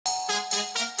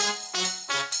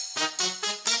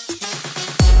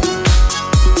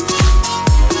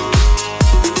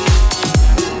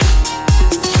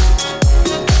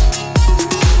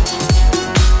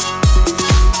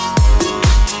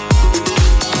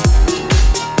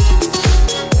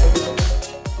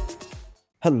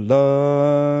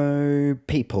Hello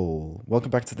people, welcome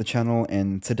back to the channel,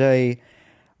 and today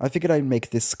I figured I'd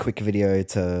make this quick video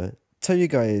to tell you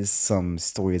guys some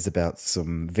stories about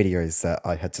some videos that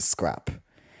I had to scrap,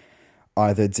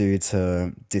 either due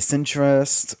to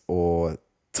disinterest or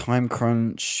time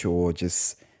crunch or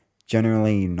just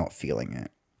generally not feeling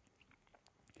it.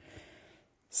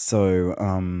 So,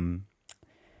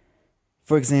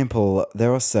 for example,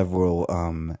 there are several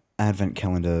advent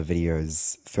calendar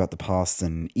videos throughout the past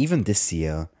and even this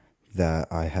year that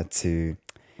I had to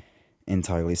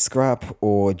entirely scrap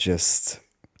or just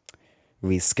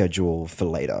reschedule for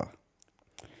later.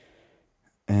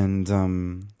 And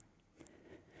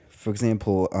for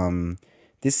example,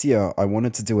 this year I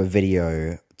wanted to do a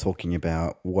video talking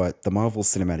about what the Marvel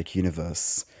Cinematic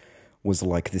Universe was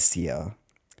like this year,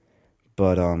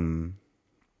 but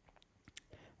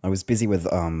I was busy with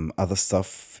other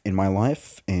stuff in my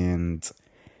life, and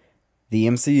the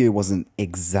MCU wasn't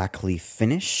exactly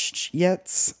finished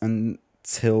yet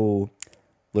until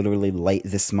literally late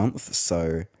this month,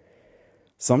 so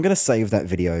I'm gonna save that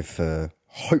video for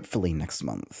hopefully next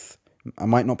month. I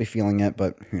might not be feeling it,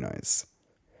 but who knows.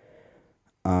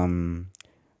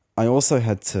 I also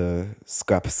had to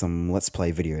scrap some Let's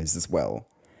Play videos as well.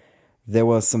 There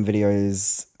were some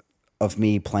videos of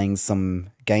me playing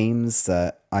some games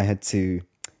that I had to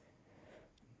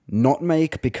not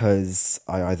make because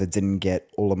I either didn't get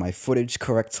all of my footage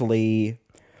correctly,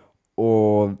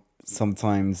 or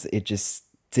sometimes it just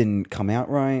didn't come out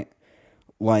right.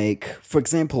 Like, for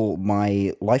example,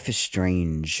 my Life is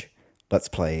Strange Let's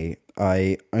Play,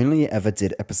 I only ever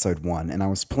did episode 1, and I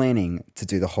was planning to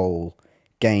do the whole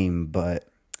game, but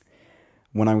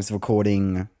when I was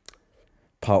recording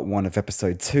part 1 of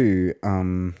episode 2,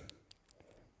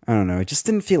 I don't know, it just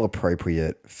didn't feel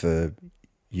appropriate for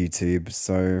YouTube,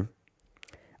 so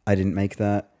I didn't make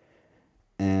that.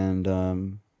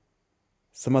 And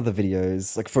some other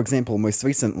videos, like for example, most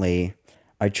recently,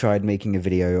 I tried making a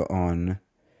video on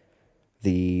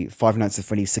the Five Nights at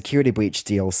Freddy's Security Breach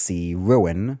DLC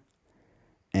Ruin,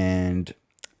 and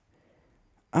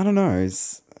I don't know,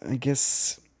 I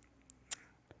guess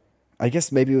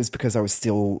maybe it was because I was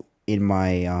still in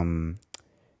my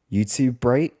YouTube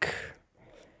break,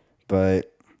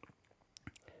 but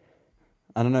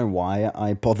I don't know why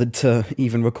I bothered to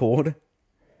even record.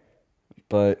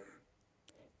 But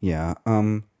yeah,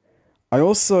 I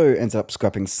also ended up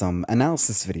scrapping some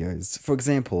analysis videos. For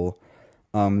example,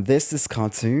 there's this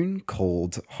cartoon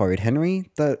called Horrid Henry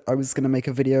that I was going to make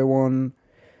a video on,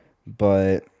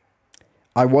 but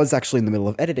I was actually in the middle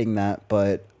of editing that,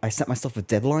 but I set myself a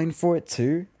deadline for it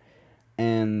too,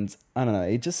 and I don't know,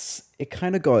 it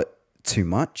kind of got too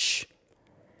much.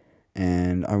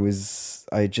 And I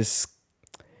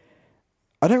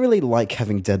don't really like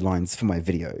having deadlines for my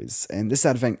videos, and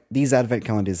these advent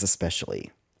calendars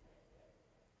especially.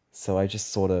 So I just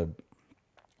sort of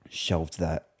shelved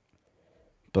that.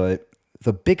 But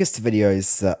the biggest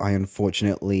videos that I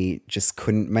unfortunately just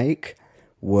couldn't make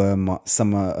were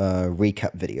some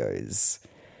recap videos.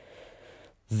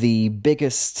 The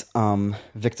biggest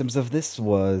victims of this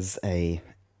was a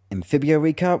Amphibia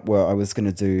recap, where I was going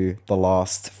to do the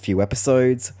last few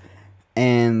episodes,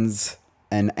 and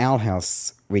an Owl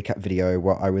House recap video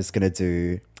where I was going to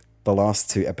do the last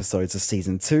 2 episodes of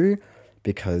Season 2,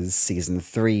 because Season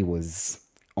 3 was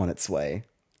on its way.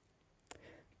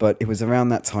 But it was around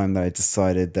that time that I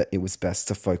decided that it was best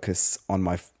to focus on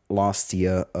my last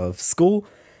year of school,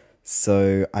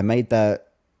 so I made that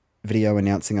video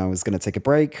announcing I was going to take a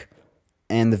break,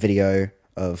 and the video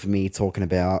of me talking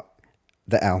about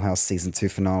the Owl House Season 2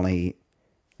 finale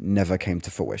never came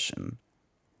to fruition.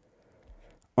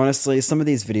 Honestly, some of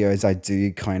these videos I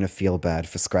do kind of feel bad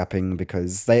for scrapping,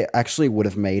 because they actually would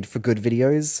have made for good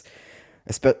videos.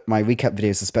 My recap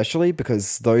videos especially,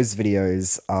 because those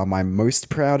videos are my most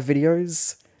proud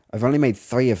videos. I've only made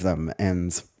 3 of them,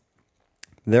 and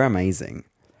they're amazing.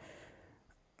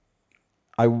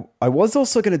 I was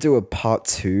also going to do a part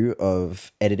 2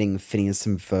 of editing Phineas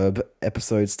and Ferb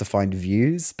episodes to find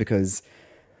views, because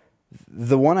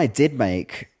the one I did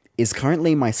make is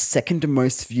currently my 2nd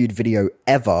most viewed video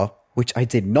ever, which I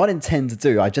did not intend to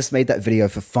do. I just made that video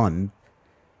for fun.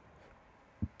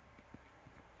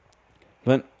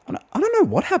 But I don't know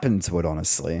what happened to it,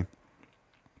 honestly.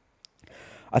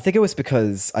 I think it was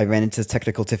because I ran into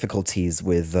technical difficulties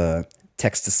with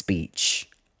text-to-speech.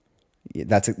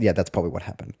 That's probably what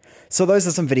happened. So those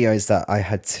are some videos that I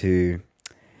had to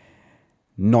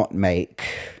not make,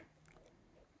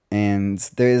 and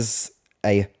there's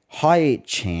a high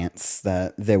chance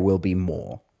that there will be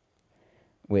more,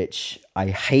 which I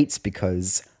hate,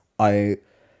 because I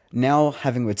now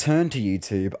having returned to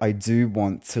YouTube, I do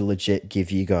want to legit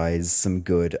give you guys some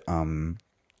good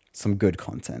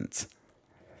content.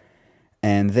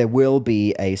 And there will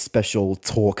be a special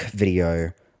talk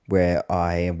video where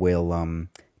I will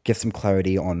give some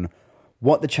clarity on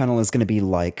what the channel is going to be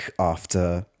like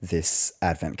after this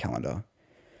advent calendar.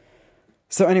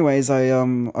 So anyways, I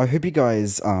hope you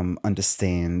guys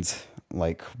understand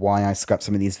like why I scrapped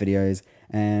some of these videos,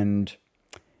 and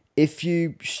if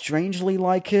you strangely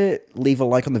like it, leave a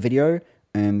like on the video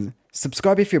and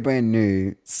subscribe if you're brand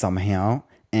new somehow,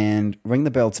 and ring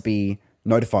the bell to be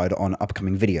notified on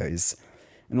upcoming videos.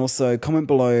 And also comment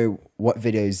below what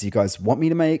videos you guys want me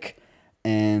to make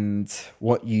and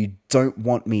what you don't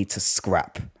want me to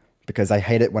scrap, because I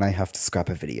hate it when I have to scrap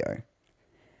a video.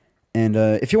 And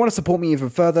if you want to support me even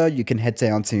further, you can head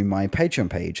down to my Patreon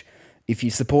page. If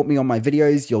you support me on my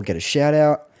videos, you'll get a shout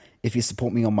out. If you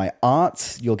support me on my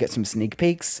art, you'll get some sneak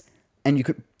peeks. And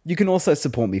you can also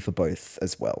support me for both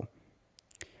as well.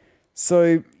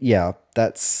 So yeah,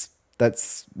 that's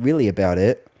really about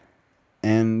it.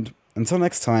 And until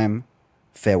next time,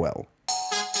 farewell.